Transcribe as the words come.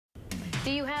Do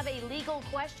you have a legal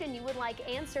question you would like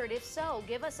answered? If so,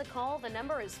 give us a call. The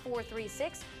number is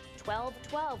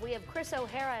 436-1212. We have Chris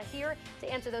O'Hara here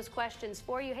to answer those questions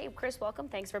for you. Hey, Chris, welcome.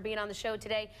 Thanks for being on the show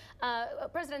today.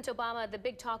 President Obama, the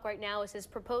big talk right now is his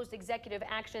proposed executive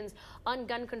actions on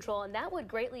gun control, and that would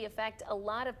greatly affect a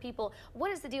lot of people.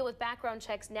 What is the deal with background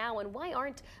checks now, and why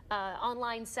aren't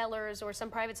online sellers or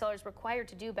some private sellers required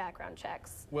to do background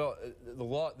checks? Well,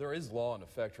 there is law in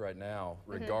effect right now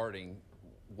regarding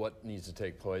what needs to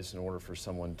take place in order for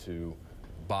someone to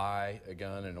buy a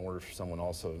gun, in order for someone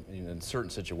also, in certain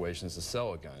situations, to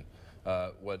sell a gun.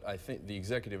 What I think the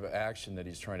executive action that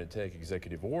he's trying to take,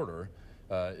 executive order,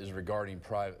 is regarding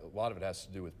private. A lot of it has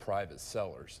to do with private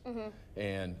sellers.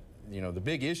 And the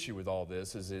big issue with all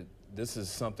this is this is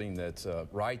something that's a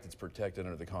right that's protected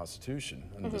under the Constitution,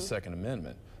 under the Second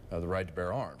Amendment, the right to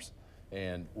bear arms.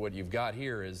 And what you've got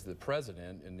here is the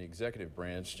president in the executive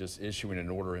branch just issuing an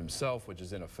order himself, which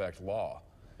is in effect law.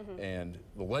 And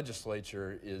the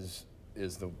legislature is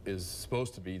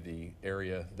supposed to be the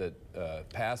area that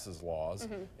passes laws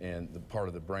and the part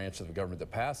of the branch of the government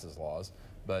that passes laws.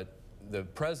 But the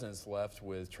president's left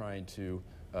with trying to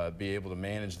be able to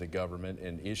manage the government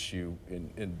and issue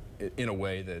in a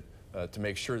way that to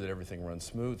make sure that everything runs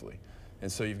smoothly. And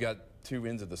so you've got two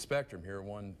ends of the spectrum here.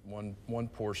 One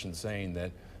portion saying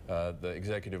that the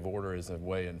executive order is a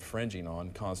way infringing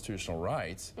on constitutional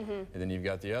rights, and then you've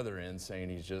got the other end saying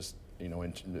he's just,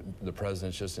 the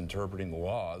president's just interpreting the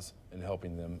laws and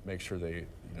helping them make sure they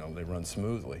run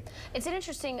smoothly. It's an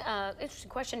interesting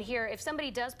question here. If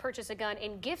somebody does purchase a gun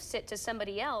and gifts it to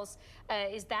somebody else,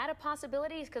 is that a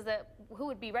possibility? Because who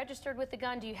would be registered with the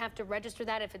gun? Do you have to register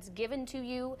that if it's given to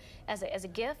you as a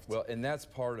gift? Well, and that's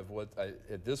part of what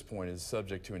at this point is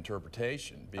subject to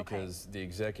interpretation, because the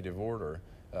executive order,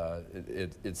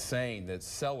 it's saying that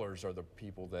sellers are the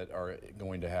people that are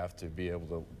going to have to be able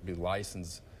to be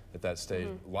licensed at that stage,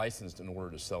 licensed in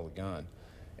order to sell a gun.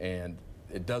 And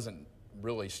it doesn't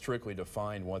really strictly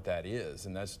define what that is,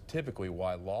 and that's typically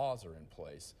why laws are in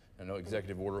place. I know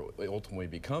executive order ultimately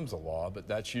becomes a law, but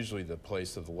that's usually the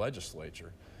place of the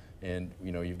legislature. And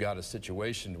you've got a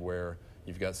situation where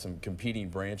you've got some competing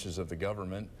branches of the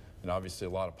government, and obviously a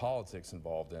lot of politics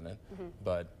involved in it.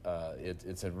 But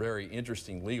it's a very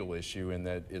interesting legal issue in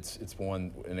that it's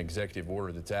an executive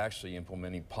order that's actually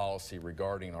implementing policy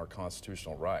regarding our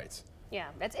constitutional rights. Yeah,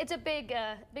 it's a big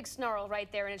snarl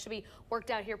right there, and it should be worked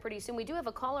out here pretty soon. We do have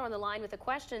a caller on the line with a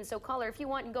question, so caller, if you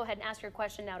want, you can go ahead and ask your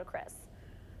question now to Chris.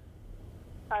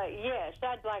 Yes,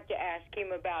 I'd like to ask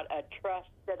him about a trust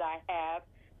that I have.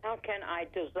 How can I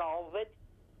dissolve it?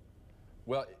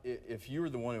 Well, if you were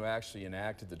the one who actually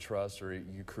enacted the trust, or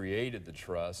you created the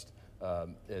trust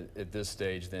at this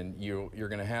stage, then you're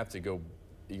going to have to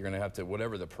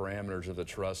whatever the parameters of the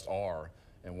trust are,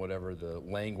 and whatever the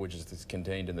language is that's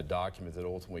contained in the document that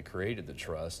ultimately created the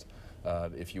trust.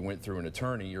 If you went through an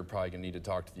attorney, you're probably going to need to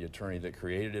talk to the attorney that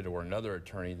created it, or another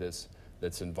attorney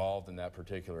that's involved in that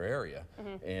particular area.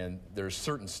 And there's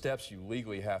certain steps you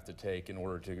legally have to take in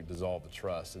order to dissolve the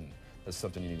trust, and that's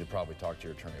something you need to probably talk to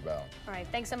your attorney about. All right,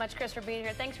 thanks so much, Chris, for being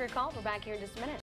here. Thanks for your call. We're back here in just a minute.